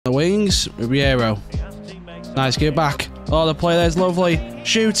The wings, Ribeiro. Nice, get back. Oh, the play there's lovely.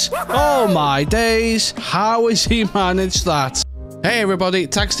 Shoot. Oh my days. How has he managed that? Hey everybody,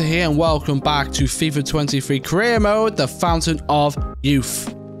 Texter here and welcome back to FIFA 23 Career Mode, the Fountain of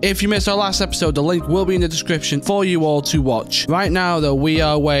Youth. If you missed our last episode, the link will be in the description for you all to watch. Right now, though, we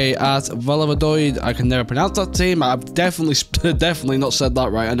are away at Valladolid. I can never pronounce that team. I've definitely not said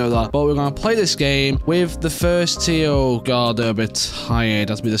that right. I know that. But we're going to play this game with the first team. Oh, God, they're a bit tired.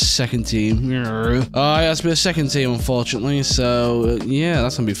 That's be the second team. Oh, yeah, that's be the second team, unfortunately. So, yeah,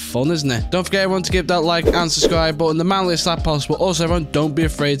 that's going to be fun, isn't it? Don't forget, everyone, to give that like and subscribe button the manliest that possible. Also, everyone, don't be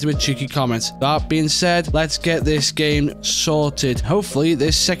afraid to be a cheeky comment. That being said, let's get this game sorted. Hopefully,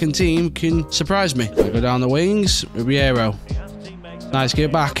 this second team can surprise me. I go down the wings, Ribeiro. Nice,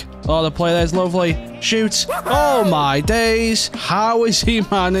 get back. Oh, the play there's lovely. Shoot. Oh my days. How has he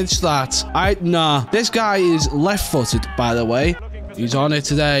managed that? Nah. This guy is left-footed, by the way. He's on it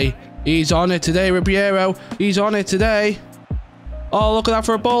today. He's on it today, Ribeiro. He's on it today. Oh, look at that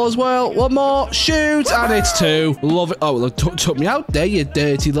for a ball as well. One more. Shoot. And it's two. Love it. Oh, look, took me out there, you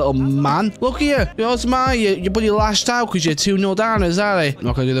dirty little man. Look here. Yours mine. Your buddy lashed out because you're 2-0 down, is that it? I'm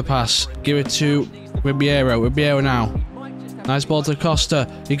not going to do the pass. Give it to Ribeiro. Ribeiro now. Nice ball to Costa.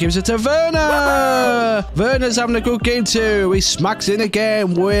 He gives it to Werner. Werner's having a good game too. He smacks in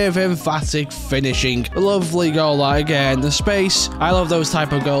again with emphatic finishing. A lovely goal that again. The space. I love those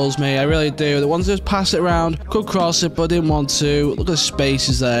type of goals, mate. I really do. The ones that just pass it around. Could cross it, but didn't want to. Look at the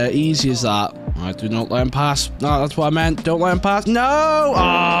spaces there. Easy as that. I do not let him pass. No, that's what I meant. Don't let him pass. No!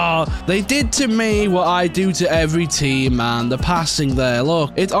 Oh, they did to me what I do to every team, man. The passing there.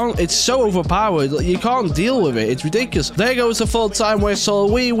 Look, it's so overpowered. You can't deal with it. It's ridiculous. There goes the full-time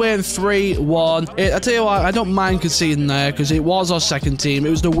whistle. We win 3-1. I tell you what, I don't mind conceding there because it was our second team. It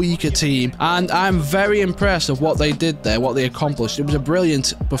was the weaker team. And I'm very impressed of what they did there, what they accomplished. It was a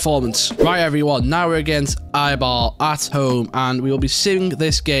brilliant performance. Right, everyone. Now we're against Eibar at home. And we will be seeing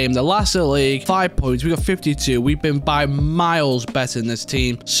this game, the last of the league. 5 points. We got 52. We've been by miles better than this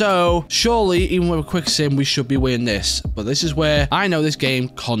team. So, surely, even with a quick sim, we should be winning this. But this is where I know this game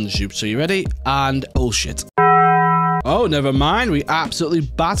cons you. So, you ready? And bullshit. Oh, never mind. We absolutely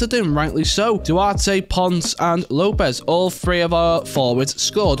battered him, rightly so. Duarte, Pons, and Lopez. All three of our forwards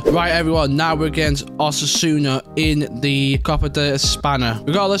scored. Right, everyone. Now we're against Osasuna in the Copa de España.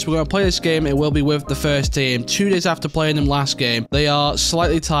 Regardless, we're going to play this game. It will be with the first team. 2 days after playing them last game. They are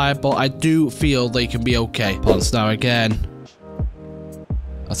slightly tired, but I do feel they can be okay. Pons now again.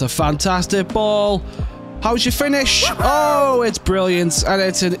 That's a fantastic ball. How's your finish? Oh, it's brilliant. And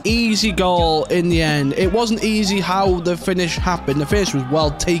it's an easy goal in the end. It wasn't easy how the finish happened. The finish was well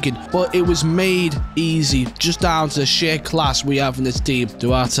taken, but it was made easy just down to the sheer class we have in this team.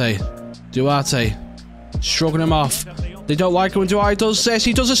 Duarte. Shrugging him off. They don't like it when Duarte does this.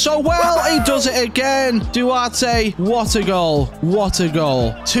 He does it so well. He does it again. Duarte, what a goal. What a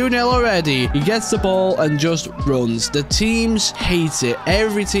goal. 2-0 already. He gets the ball and just runs. The teams hate it.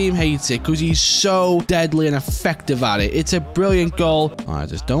 Every team hates it because he's so deadly and effective at it. It's a brilliant goal. All right,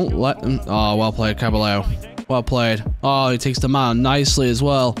 just don't let them. Oh, well played, Caballero. Well played. Oh, he takes the man nicely as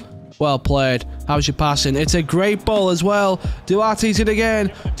well. Well played. How's your passing? It's a great ball as well. Duarte's in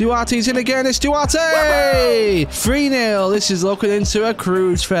again. Duarte's in again. It's Duarte! 3-0. This is looking into a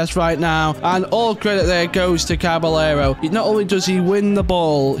cruise fest right now. And all credit there goes to Caballero. Not only does he win the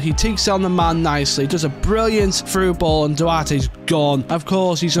ball, he takes down the man nicely. Does a brilliant through ball and Duarte's gone. Of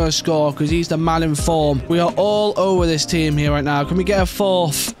course he's going to score because he's the man in form. We are all over this team here right now. Can we get a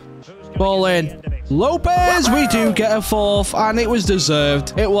fourth? Ball in. Lopez, we do get a fourth, and it was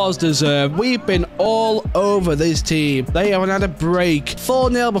deserved. It was deserved. We've been all over this team. They haven't had a break.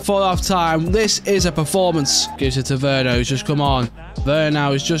 4-0 before half time. This is a performance. Gives it to Werner, who's just come on.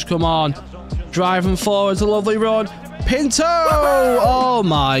 Werner has just come on. Driving forward, it's a lovely run. Pinto! Oh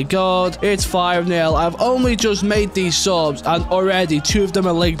my god. It's 5-0. I've only just made these subs, and already 2 of them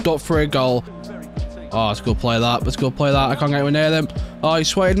are linked up for a goal. Oh, let's go play that. Let's go play that. I can't get anywhere near them. Oh, he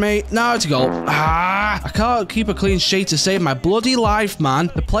swayed me. No, it's a goal. I can't keep a clean sheet to save my bloody life, man.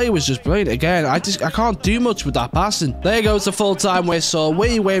 The play was just brilliant again. I can't do much with that passing. There goes the full-time whistle.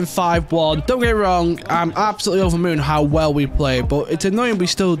 We win 5-1. Don't get me wrong. I'm absolutely over the moon how well we played, but it's annoying we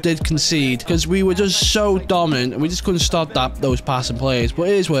still did concede because we were just so dominant and we just couldn't stop those passing plays, but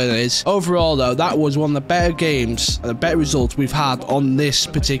it is what it is. Overall, though, that was one of the better games and the better results we've had on this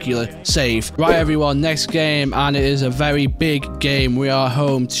particular save. Right, everyone, next game, and it is a very big game. We are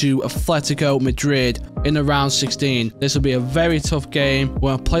home to Atletico Madrid in the round 16. This will be a very tough game.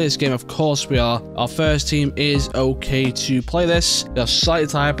 We're going to play this game, of course we are. Our first team is okay to play this. They're slightly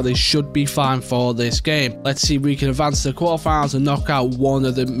tired, but they should be fine for this game. Let's see if we can advance to the quarterfinals and knock out one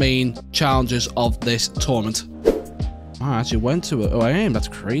of the main challengers of this tournament. I actually went to it. Oh, I am. That's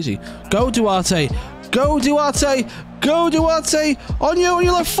crazy. Go, Duarte. Go, Duarte. Go, Duarte. On your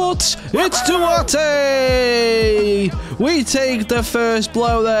left foot. It's Duarte. We take the first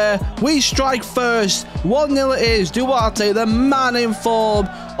blow there. We strike first. 1-0 it is. Duarte, the man in form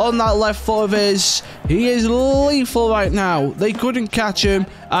on that left foot of his. He is lethal right now. They couldn't catch him.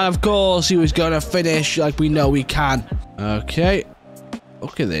 And, of course, he was going to finish like we know he can. Okay.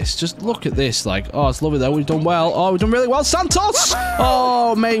 Look at this. Just look at this. Like, oh, it's lovely though. We've done well. Oh, we've done really well. Santos!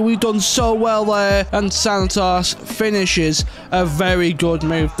 Oh, mate, we've done so well there. And Santos finishes a very good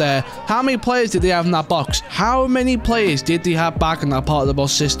move there. How many players did they have in that box? How many players did they have back in that part of the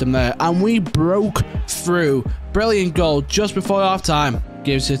bus system there? And we broke through. Brilliant goal just before half time.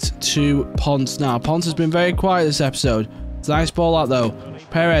 Gives it to Ponce now. Ponce has been very quiet this episode. It's a nice ball out though.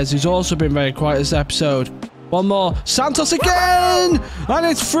 Perez, who's also been very quiet this episode. One more. Santos again! And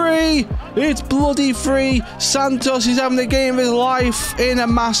it's free! It's bloody free! Santos is having the game of his life in a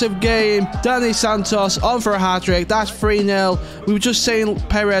massive game. Danny Santos on for a hat-trick. That's 3-0. We were just saying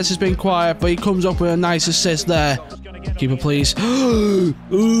Perez has been quiet, but he comes up with a nice assist there. Keeper, please. Ooh,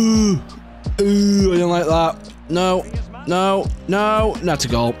 I don't like that. No, no, no. That's a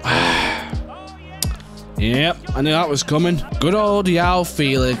goal. Yep, I knew that was coming. Good old João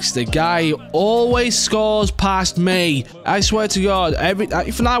Felix, the guy who always scores past me. I swear to God,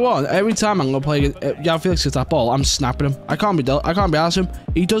 from now on, every time I'm gonna play João Felix gets that ball, I'm snapping him. I can't be arsed him.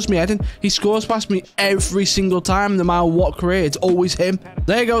 He does me heading. He scores past me every single time, no matter what career. It's always him.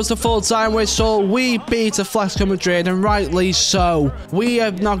 There goes the full-time whistle. We beat Atletico Madrid, and rightly so. We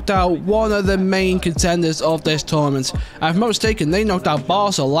have knocked out one of the main contenders of this tournament. If I'm not mistaken, they knocked out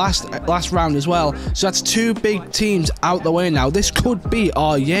Barca last round as well. So that's two big teams out the way now. This could be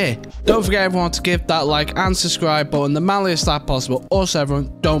our year. Don't forget, everyone, to give that like and subscribe button the manliest that possible. Also, everyone,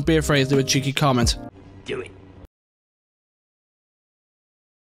 don't be afraid to do a cheeky comment. Do it.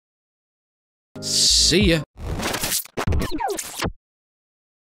 See ya.